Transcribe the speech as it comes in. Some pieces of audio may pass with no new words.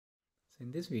So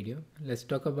in this video, let's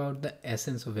talk about the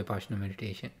essence of Vipassana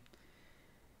meditation.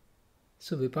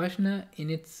 So Vipassana in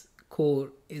its core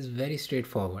is very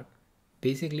straightforward.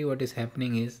 Basically what is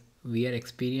happening is we are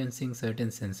experiencing certain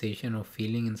sensation or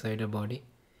feeling inside our body.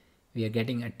 We are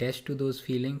getting attached to those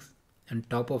feelings. On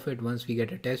top of it, once we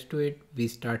get attached to it, we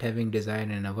start having desire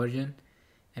and aversion.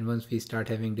 And once we start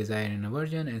having desire and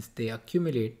aversion, as they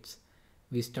accumulate,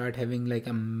 we start having like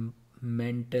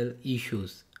mental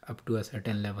issues up to a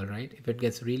certain level, right? If it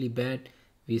gets really bad,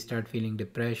 we start feeling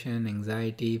depression,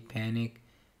 anxiety, panic,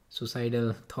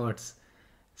 suicidal thoughts.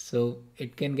 So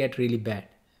it can get really bad,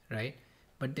 right?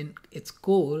 But then its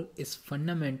core is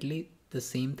fundamentally the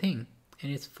same thing,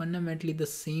 and it's fundamentally the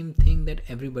same thing that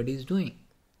everybody is doing,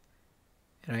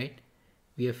 right?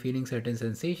 We are feeling certain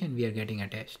sensation, we are getting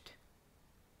attached,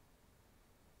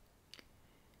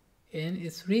 and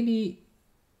it's really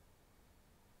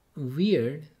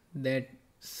weird that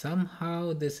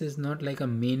somehow this is not like a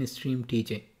mainstream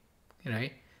teaching,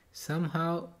 right?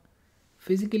 Somehow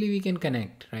physically we can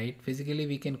connect, right? Physically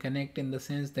we can connect in the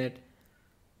sense that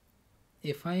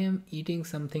if I am eating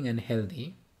something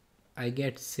unhealthy, I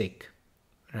get sick,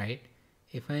 right?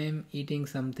 If I am eating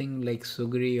something like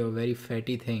sugary or very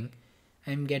fatty thing,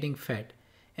 I'm getting fat.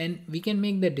 And we can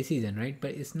make that decision, right?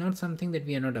 But it's not something that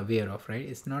we are not aware of, right?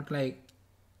 It's not like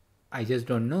I just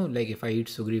don't know, like if I eat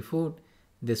sugary food,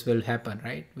 this will happen,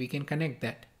 right? We can connect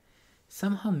that.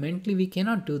 Somehow mentally we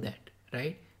cannot do that,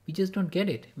 right? We just don't get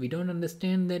it. We don't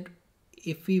understand that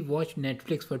if we watch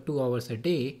Netflix for 2 hours a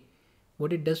day,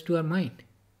 what it does to our mind,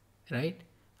 right?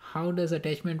 How does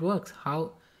attachment works?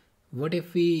 What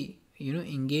if we,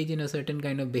 engage in a certain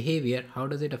kind of behavior? How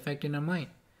does it affect in our mind?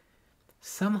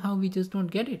 Somehow we just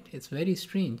don't get it. It's very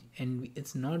strange, and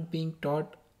it's not being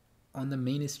taught on the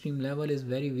mainstream level. Is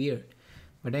very weird.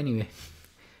 But anyway,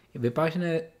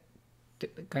 Vipassana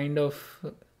kind of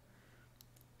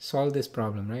solve this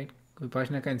problem, right?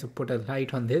 Vipassana kind of put a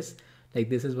light on this, like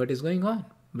this is what is going on,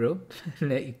 bro.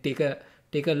 Like take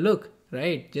a look,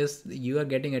 right? Just you are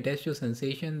getting attached to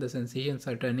sensation, the sensations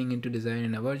are turning into desire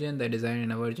and aversion, the desire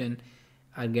and aversion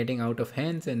are getting out of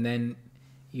hands, and then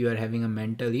you are having a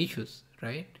mental issues,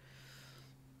 right?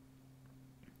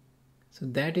 So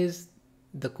that is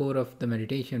the core of the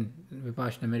meditation,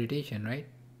 Vipassana meditation, right?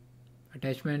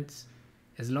 Attachments,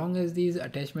 as long as these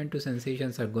attachment to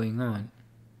sensations are going on,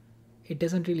 it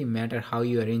doesn't really matter how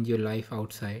you arrange your life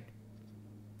outside,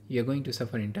 you're going to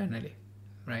suffer internally,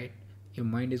 right? Your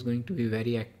mind is going to be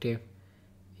very active.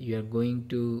 You are going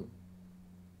to,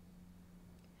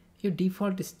 your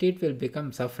default state will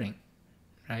become suffering,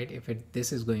 right? If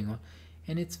this is going on,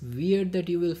 and it's weird that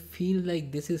you will feel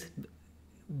like this is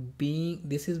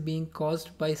being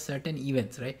caused by certain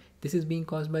events, right? This is being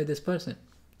caused by this person,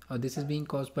 or this is being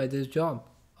caused by this job,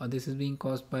 or this is being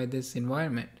caused by this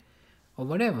environment, or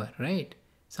whatever, right?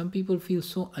 Some people feel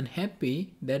so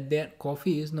unhappy that their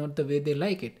coffee is not the way they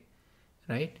like it,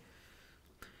 right?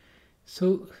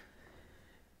 So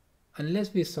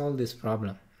unless we solve this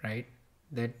problem, right,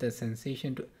 that the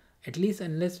sensation to, at least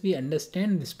unless we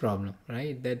understand this problem,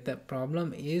 right, that the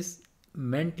problem is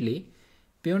mentally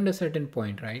beyond a certain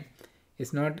point, right?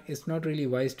 It's not really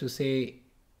wise to say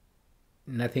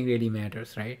nothing really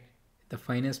matters, right? The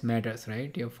finance matters,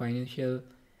 right? Your financial,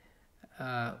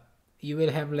 you will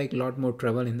have like a lot more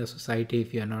trouble in the society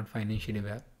if you are not financially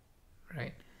well,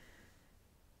 right?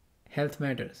 Health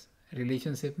matters,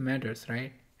 relationship matters,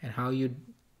 right? And how you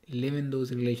live in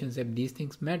those relationships, these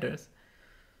things matters.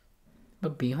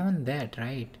 But beyond that,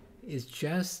 right, is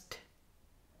just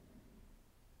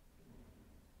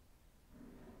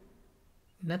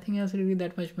nothing else really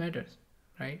that much matters,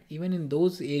 right? Even in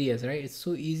those areas, right, it's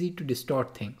so easy to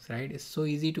distort things, right? It's so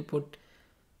easy to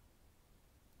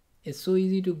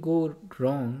go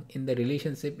wrong in the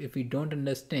relationship if we don't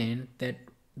understand that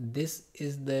this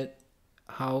is the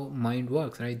how mind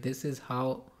works, right? This is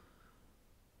how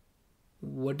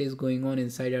what is going on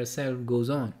inside ourselves goes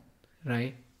on,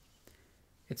 right?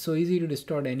 It's so easy to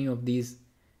distort any of these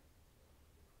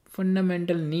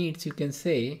fundamental needs, you can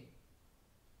say,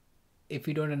 if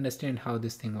we don't understand how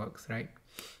this thing works, right?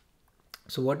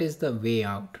 So what is the way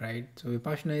out, right? So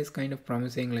Vipassana is kind of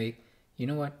promising, like, you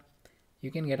know what,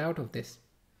 you can get out of this,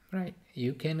 right?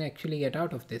 You can actually get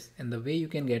out of this, and the way you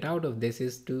can get out of this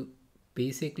is to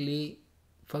basically,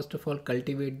 first of all,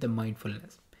 cultivate the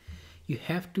mindfulness. You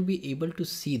have to be able to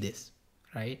see this,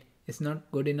 right? It's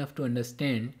not good enough to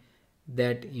understand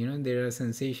that there are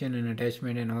sensation and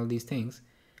attachment and all these things.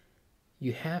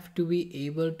 You have to be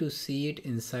able to see it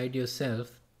inside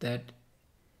yourself, that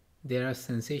there are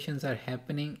sensations are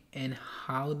happening and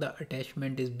how the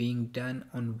attachment is being done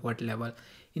on what level.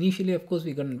 Initially, of course,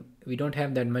 we don't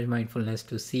have that much mindfulness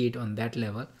to see it on that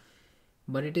level,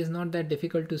 but it is not that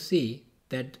difficult to see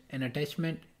that an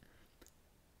attachment,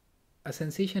 a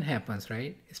sensation happens,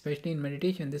 right? Especially in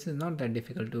meditation, this is not that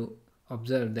difficult to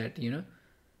observe that,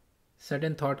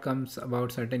 certain thought comes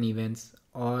about certain events,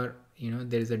 or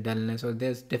there is a dullness, or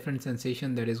there's different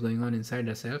sensation that is going on inside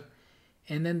ourselves,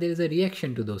 and then there is a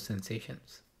reaction to those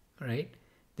sensations, right?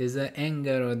 There's a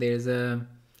anger, or there's a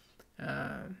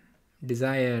uh,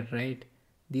 desire, right?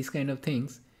 These kind of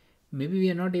things, maybe we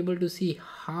are not able to see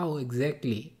how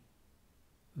exactly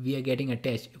we are getting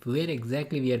attached, where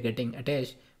exactly we are getting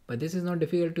attached, but this is not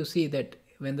difficult to see that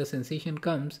when the sensation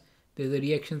comes, the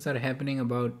reactions are happening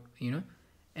about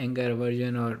anger,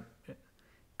 aversion, or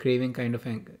craving kind of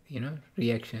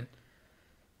reaction.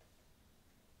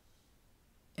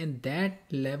 And that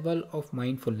level of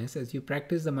mindfulness, as you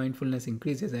practice, the mindfulness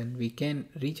increases, and we can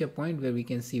reach a point where we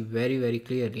can see very, very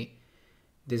clearly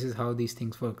this is how these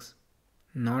things works.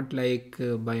 Not like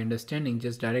by understanding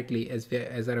just directly.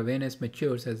 As our awareness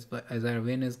matures, as our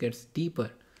awareness gets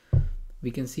deeper,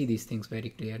 we can see these things very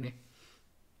clearly.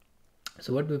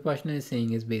 So what Vipassana is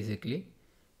saying is basically,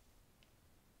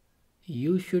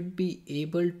 you should be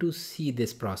able to see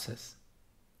this process: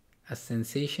 a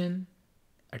sensation,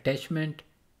 attachment,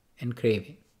 and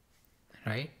craving,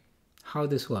 right? How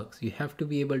this works, you have to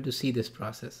be able to see this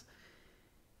process.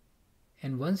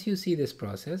 And once you see this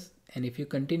process, and if you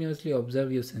continuously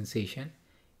observe your sensation,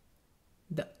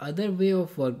 the other way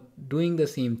of doing the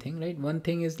same thing, right? One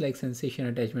thing is like sensation,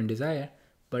 attachment, desire,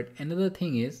 but another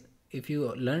thing is, if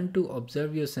you learn to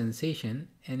observe your sensation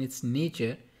and its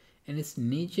nature, and its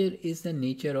nature is the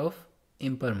nature of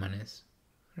impermanence,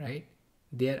 right?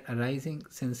 They are arising,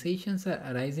 sensations are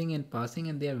arising and passing,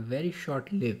 and they are very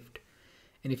short lived.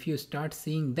 And if you start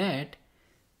seeing that,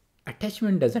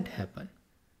 attachment doesn't happen,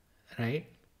 right?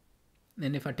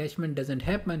 And if attachment doesn't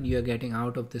happen, you're getting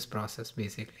out of this process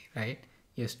basically, right?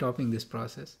 You're stopping this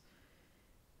process.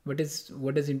 What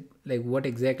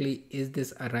exactly is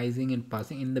this arising and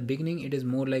passing? In the beginning, it is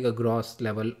more like a gross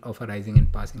level of arising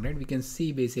and passing, right? We can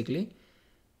see basically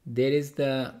there is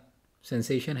the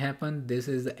sensation happen, this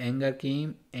is the anger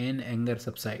came, and anger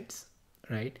subsides,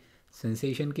 right?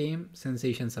 Sensation came,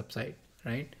 sensation subside,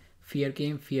 right? Fear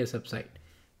came, fear subside.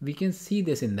 We can see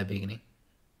this in the beginning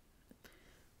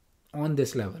on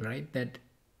this level, right? That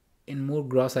in more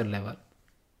grosser level.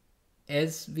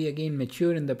 As we again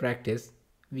mature in the practice,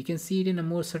 we can see it in a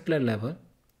more subtler level,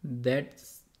 that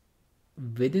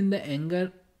within the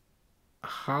anger,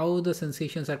 how the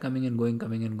sensations are coming and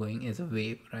going as a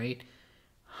wave, right?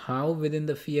 How within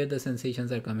the fear the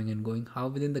sensations are coming and going, how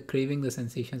within the craving the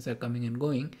sensations are coming and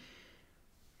going.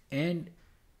 And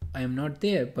I am not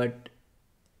there, but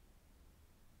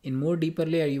in more deeper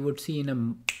layer, you would see in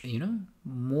a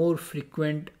more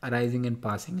frequent arising and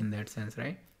passing, in that sense,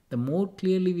 right? The more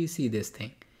clearly we see this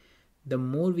thing, the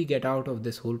more we get out of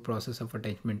this whole process of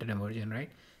attachment and aversion, right?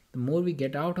 The more we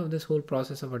get out of this whole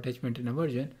process of attachment and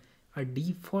aversion, our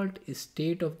default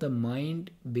state of the mind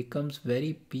becomes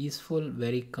very peaceful,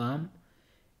 very calm,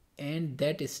 and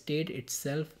that state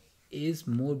itself is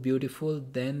more beautiful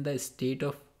than the state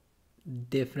of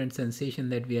different sensation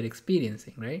that we are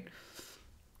experiencing, right?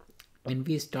 And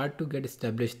we start to get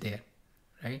established there,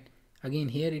 right? Again,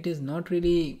 here it is not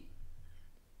really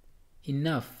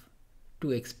enough to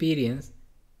experience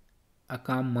a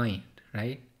calm mind,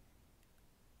 right?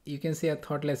 You can say a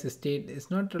thoughtless state. It's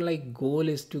not like goal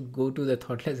is to go to the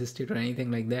thoughtless state or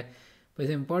anything like that, but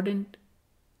it's important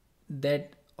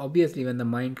that obviously when the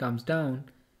mind calms down,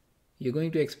 you're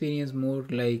going to experience more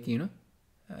like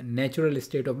a natural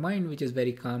state of mind, which is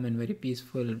very calm and very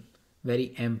peaceful,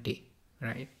 very empty,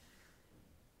 right?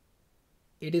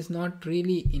 It is not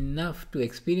really enough to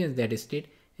experience that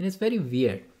state, and it's very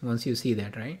weird once you see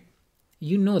that, right?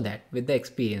 You know that with the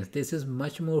experience, this is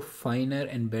much more finer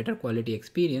and better quality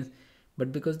experience,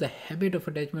 but because the habit of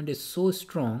attachment is so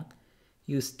strong,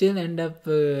 you still end up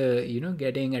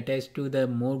getting attached to the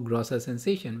more grosser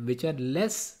sensation, which are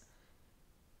less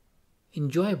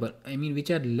enjoyable. I mean, which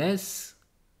are less,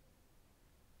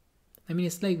 I mean,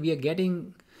 it's like we are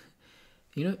getting,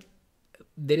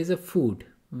 there is a food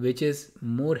which is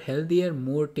more healthier,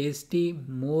 more tasty,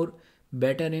 more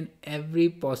better in every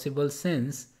possible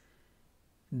sense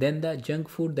than the junk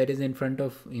food that is in front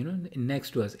of,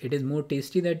 next to us. It is more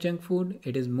tasty than junk food,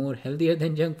 it is more healthier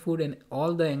than junk food, and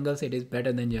all the angles it is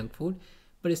better than junk food,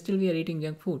 but still we are eating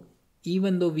junk food,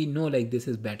 even though we know like this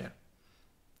is better.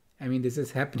 I mean, this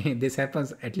is happening, this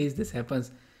happens, at least this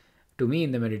happens to me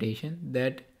in the meditation,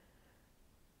 that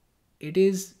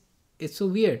it's so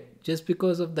weird, just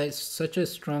because of such a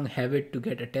strong habit to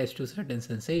get attached to certain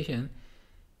sensation,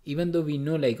 even though we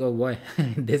know like, oh why,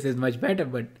 this is much better,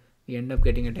 but we end up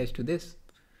getting attached to this,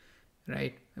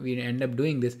 right? We end up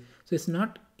doing this. So it's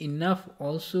not enough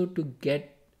also to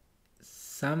get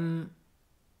some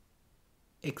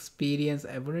experience.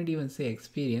 I wouldn't even say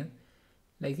experience,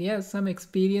 like, yeah, some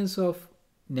experience of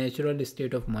natural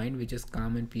state of mind which is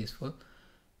calm and peaceful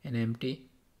and empty,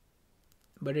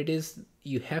 but it is,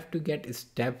 you have to get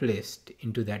established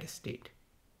into that state,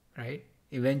 right?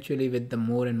 Eventually with the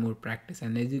more and more practice,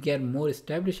 and as you get more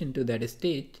established into that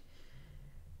state,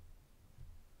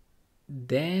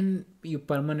 then you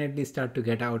permanently start to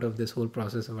get out of this whole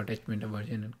process of attachment,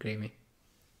 aversion and craving.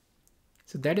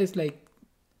 So that is like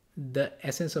the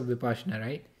essence of vipassana,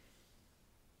 right?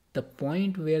 The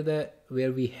point where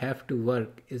we have to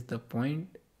work is the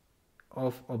point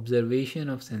of observation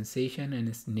of sensation and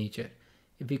its nature.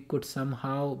 If we could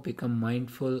somehow become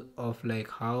mindful of like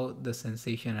how the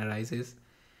sensation arises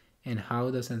and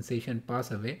how the sensation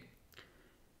pass away,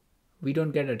 we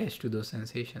don't get attached to those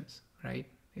sensations, right?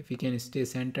 If we can stay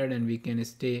centered and we can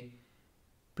stay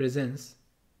presence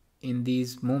in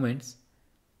these moments,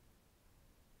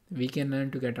 we can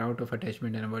learn to get out of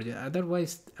attachment and aversion.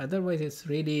 Otherwise it's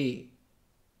really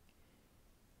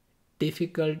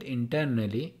difficult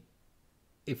internally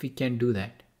if we can do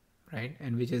that, right?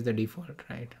 And which is the default,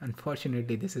 right?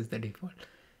 Unfortunately, this is the default.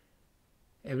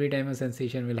 Every time a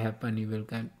sensation will happen, you will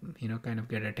kind of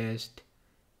get attached,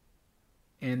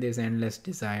 and there's endless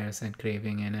desires and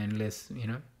craving and endless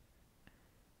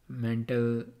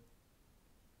mental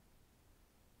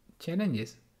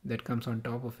challenges that comes on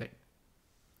top of it.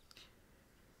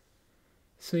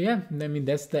 So yeah, I mean,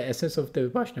 that's the essence of the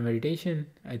Vipassana meditation.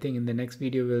 I think in the next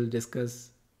video we'll discuss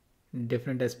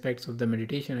different aspects of the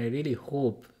meditation. I really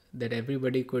hope that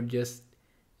everybody could just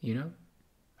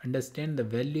understand the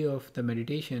value of the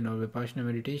meditation or Vipassana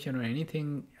meditation or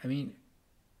anything. I mean,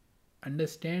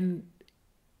 understand,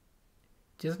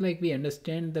 just like we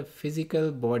understand the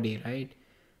physical body, right?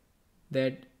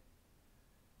 That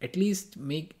at least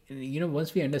make,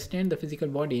 once we understand the physical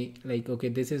body, like, okay,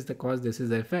 this is the cause, this is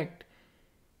the effect,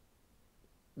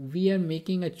 we are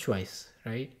making a choice,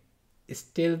 right?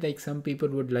 Still, like, some people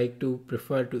would like to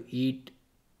prefer to eat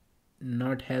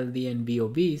not healthy and be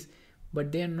obese,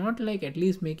 but they are not like at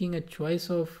least making a choice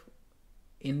of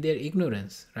in their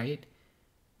ignorance, right?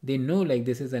 They know like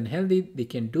this is unhealthy, they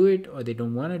can do it or they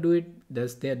don't want to do it.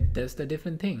 That's the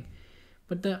different thing.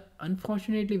 But the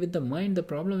unfortunately with the mind, the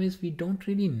problem is we don't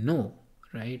really know,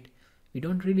 right? We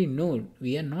don't really know.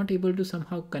 We are not able to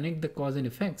somehow connect the cause and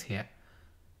effects here.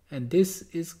 And this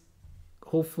is,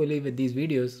 hopefully with these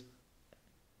videos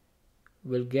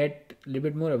we'll get a little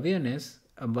bit more awareness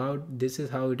about this is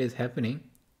how it is happening,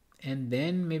 and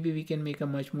then maybe we can make a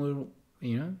much more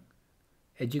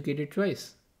educated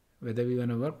choice, whether we want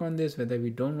to work on this, whether we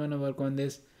don't want to work on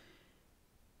this,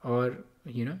 or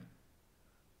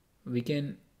we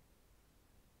can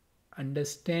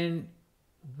understand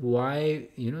why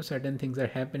certain things are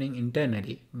happening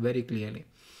internally very clearly.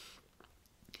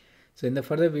 So in the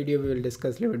further video we will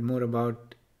discuss a little bit more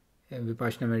about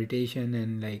Vipassana meditation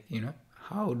and like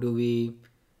how do we,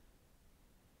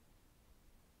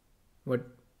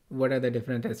 what are the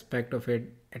different aspects of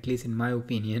it, at least in my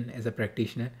opinion as a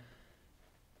practitioner,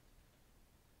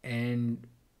 and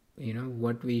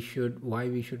why we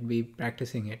should be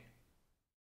practicing it.